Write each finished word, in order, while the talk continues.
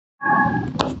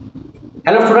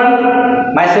Hello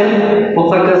student, myself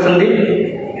Pokharkar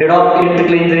Sandeep, Head of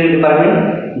Electrical Engineering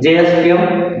Department,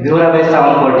 JSPM, Bihura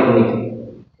Sawan Polytechnic.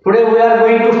 Today we are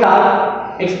going to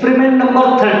start experiment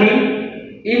number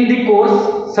 30 in the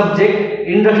course subject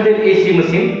Industrial AC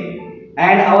Machine,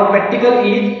 and our practical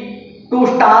is to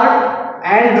start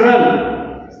and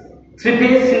run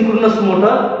 3-phase synchronous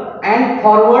motor and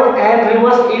forward and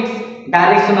reverse its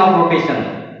direction of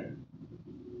rotation.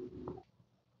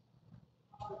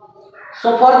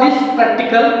 So for this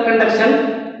practical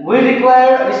conduction, we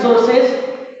require resources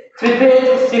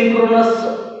 3-phase synchronous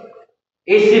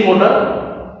AC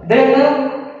motor.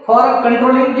 Then for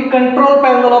controlling the control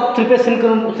panel of 3-phase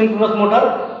synchronous motor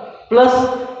plus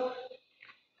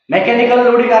mechanical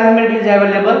loading arrangement is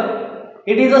available.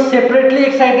 It is a separately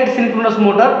excited synchronous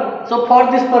motor. So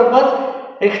for this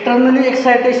purpose, externally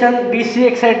excitation, DC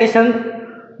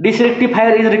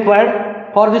rectifier is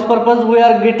required. For this purpose, we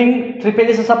are getting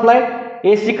 3-phase supply.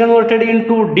 AC converted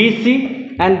into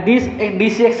DC, and this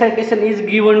DC excitation is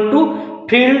given to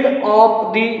field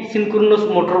of the synchronous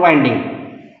motor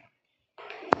winding.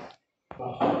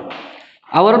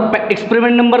 Our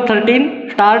experiment number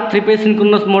 13, start 3-phase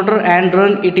synchronous motor and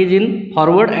run it is in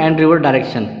forward and reverse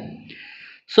direction.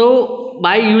 So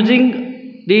by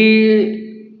using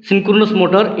the synchronous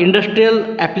motor,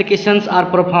 industrial applications are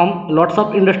performed, lots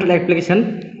of industrial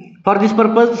application. For this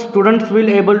purpose, students will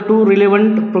able to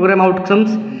relevant program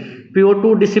outcomes,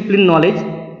 PO2 discipline knowledge,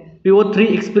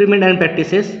 PO3 experiment and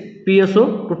practices,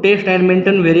 PSO to test and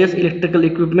maintain various electrical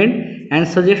equipment and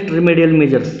suggest remedial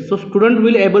measures. So student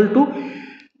will able to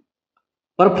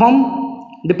perform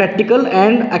the practical,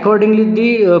 and accordingly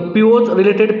the POs,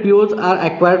 related POs are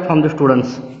acquired from the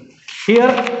students. Here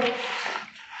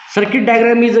circuit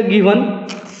diagram is given.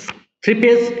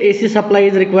 3-phase AC supply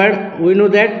is required. We know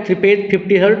that 3-phase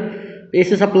 50 Hz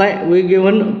AC supply we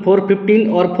given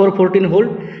 415 or 414 volt.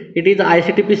 It is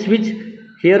ICTP switch.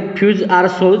 Here fuse are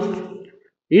shown.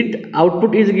 It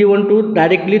output is given to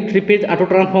directly 3-phase auto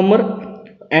transformer.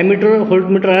 Ammeter,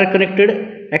 voltmeter are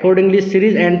connected accordingly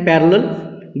series and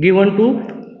parallel, given to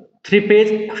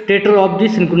 3-phase stator of the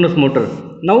synchronous motor.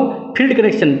 Now field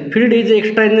connection. Field is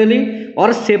externally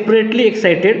or separately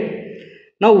excited.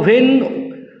 Now when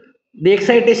the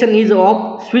excitation is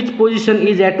off, switch position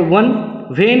is at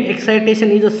 1. When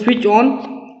excitation is a switch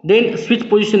on, then switch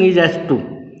position is as 2.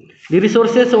 The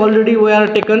resources already were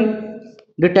taken.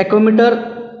 The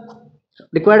tachometer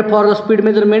required for the speed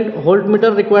measurement,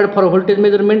 voltmeter required for voltage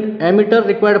measurement, ammeter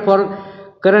required for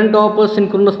current of a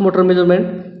synchronous motor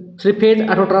measurement, 3-phase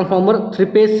auto transformer,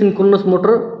 3-phase synchronous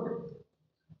motor,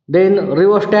 then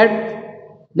rheostat,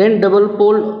 then double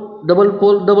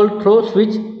throw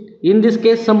switch. In this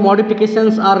case, some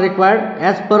modifications are required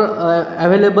as per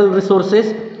available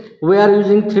resources. We are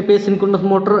using 3-phase synchronous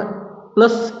motor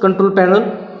plus control panel.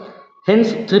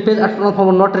 Hence, 3-phase auto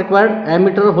transformer not required.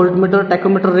 Ammeter, voltmeter,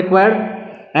 tachometer required,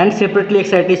 and separately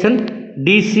excitation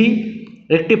DC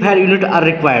rectifier unit are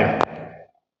required.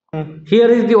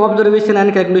 Here is the observation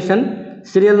and calculation.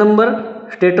 Serial number,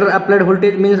 stator applied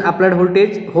voltage means applied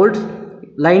voltage volts,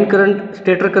 line current,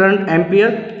 stator current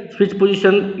ampere. Switch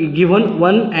position given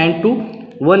 1 and 2.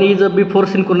 1 is before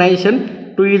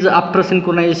synchronization, 2 is after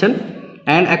synchronization,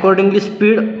 and accordingly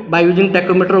speed by using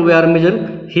tachometer we are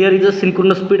measuring. Here is a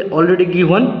synchronous speed already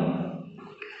given.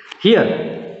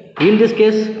 Here in this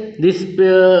case, this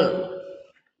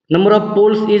number of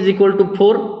poles is equal to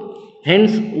 4.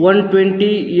 Hence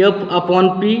 120 F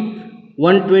upon P,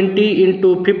 120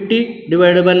 into 50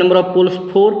 divided by number of poles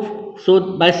 4.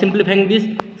 So by simplifying this,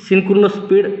 synchronous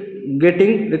speed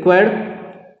getting required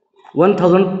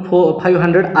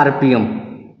 1500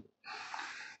 rpm.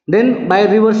 Then by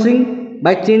reversing,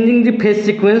 by changing the phase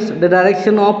sequence, the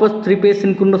direction of a 3-phase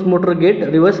synchronous motor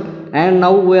get reversed, and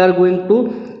now we are going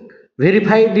to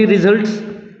verify the results,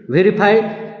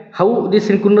 verify how the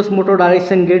synchronous motor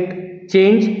direction get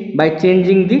changed by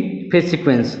changing the phase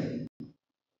sequence.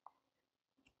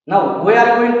 Now we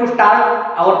are going to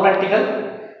start our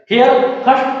practical. Here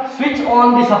first switch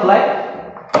on the supply.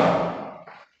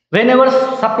 Whenever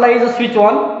supply is a switch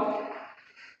on,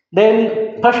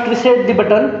 then first reset the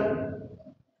button.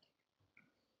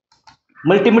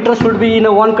 Multimeter should be in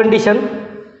a on condition.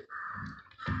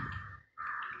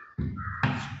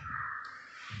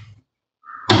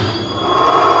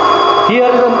 Here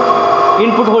is the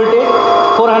input voltage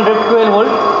 412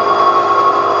 volt.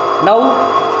 Now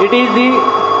it is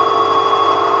the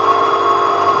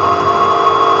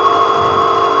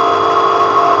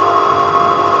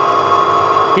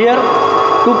here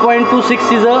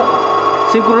 2.26 is a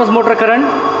synchronous motor current,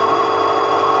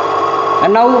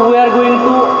 and now we are going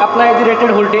to apply the rated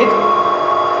voltage.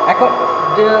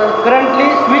 Currently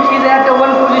switch is at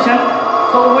one position,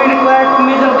 so we require to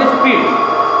measure the speed.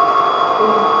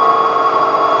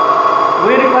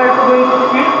 We require to go into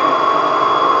speed.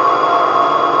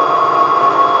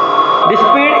 The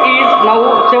speed is now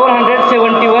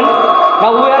 771.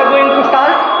 Now we are going to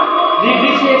start the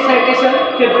DC excitation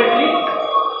separately.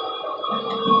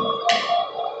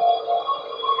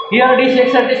 Here DC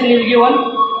excitation is given.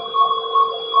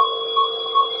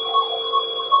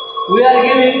 We are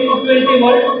giving 220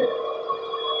 volt,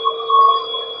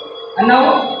 and now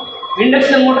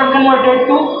induction motor converted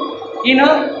to in a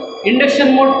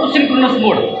induction mode to synchronous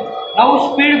mode.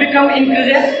 Now speed become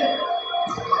increases.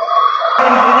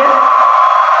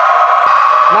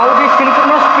 Now the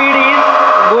synchronous speed is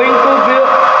going to be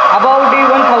above the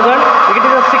 1000. It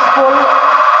is a 6-pole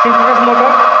synchronous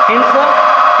motor. Hence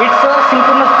its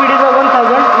synchronous speed is a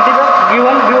 1000. It is a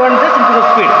given beyond the synchronous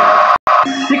speed.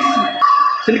 6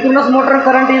 synchronous motor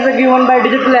current is given by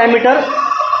digital ammeter.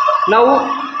 Now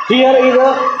here is a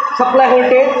supply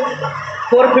voltage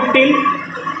 415,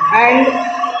 and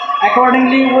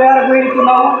accordingly we are going to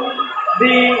now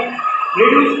the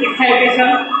reduced excitation.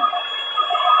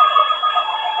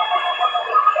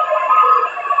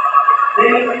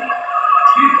 Then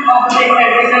switch off the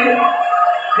excitation,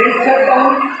 then shut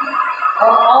down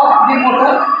or off the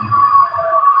motor.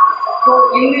 So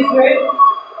in this way,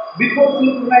 before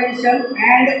synchronization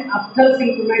and after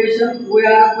synchronization, we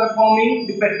are performing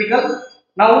the practical.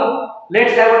 Now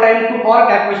let's have a time for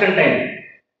calculation time.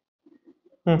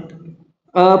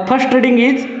 First reading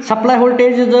is supply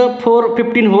voltage is a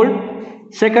 415 volt.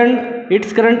 Second,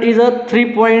 its current is a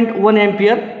 3.1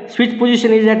 ampere. Switch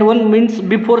position is at 1, means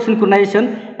before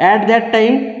synchronization. At that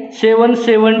time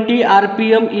 770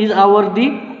 rpm is our the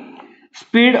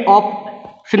speed of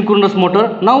synchronous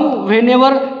motor. Now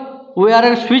whenever we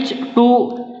are switch to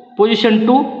position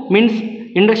 2, means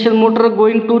induction motor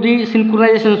going to the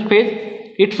synchronization phase.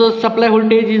 Its supply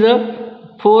voltage is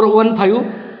a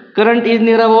 415. Current is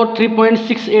near about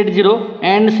 3.680,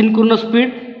 and synchronous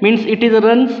speed means it is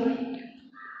runs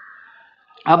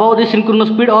above the synchronous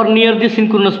speed or near the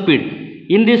synchronous speed.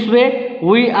 In this way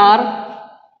we are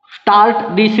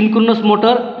start the synchronous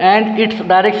motor, and its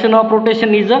direction of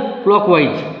rotation is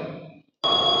clockwise.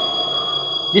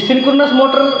 The synchronous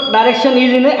motor direction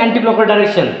is in an anti-clockwise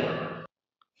direction.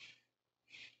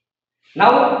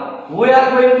 Now we are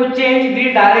going to change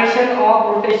the direction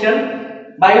of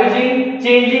rotation by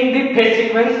changing the phase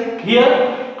sequence.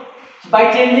 Here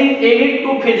by changing any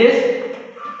two phases.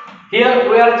 Here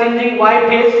we are changing Y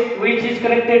phase, which is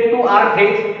connected to R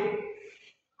phase,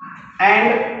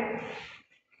 and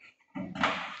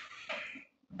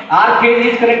R phase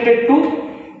is connected to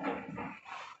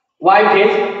Y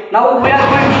phase. Now we are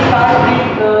going to start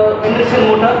the induction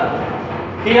motor.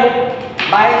 Here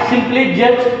by simply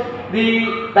judge the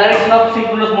direction of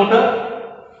synchronous motor.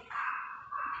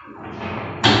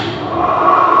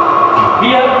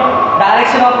 Here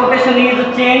direction of rotation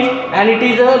is changed, and it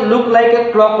is look like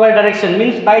a clockwise direction,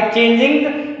 means by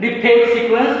changing the phase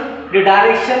sequence the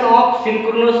direction of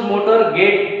synchronous motor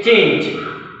get changed.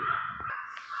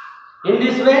 In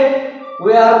this way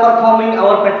we are performing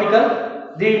our practical.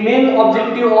 The main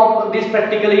objective of this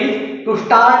practical is to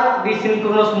start the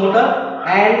synchronous motor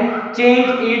and change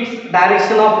its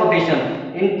direction of rotation.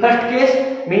 In first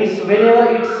case, means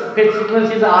whenever its phase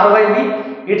sequence is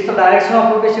RYB, its direction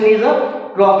of rotation is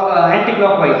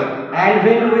anti-clockwise, and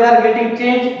when we are getting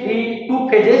change the two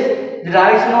phases, the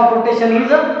direction of rotation is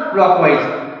clockwise.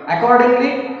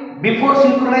 Accordingly, before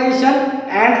synchronization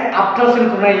and after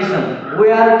synchronization,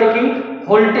 we are taking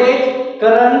voltage,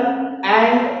 current,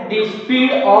 and the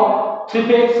speed of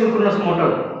three-phase synchronous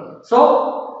motor.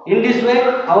 So in this way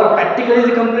our practical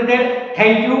is completed.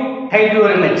 Thank you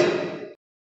very much.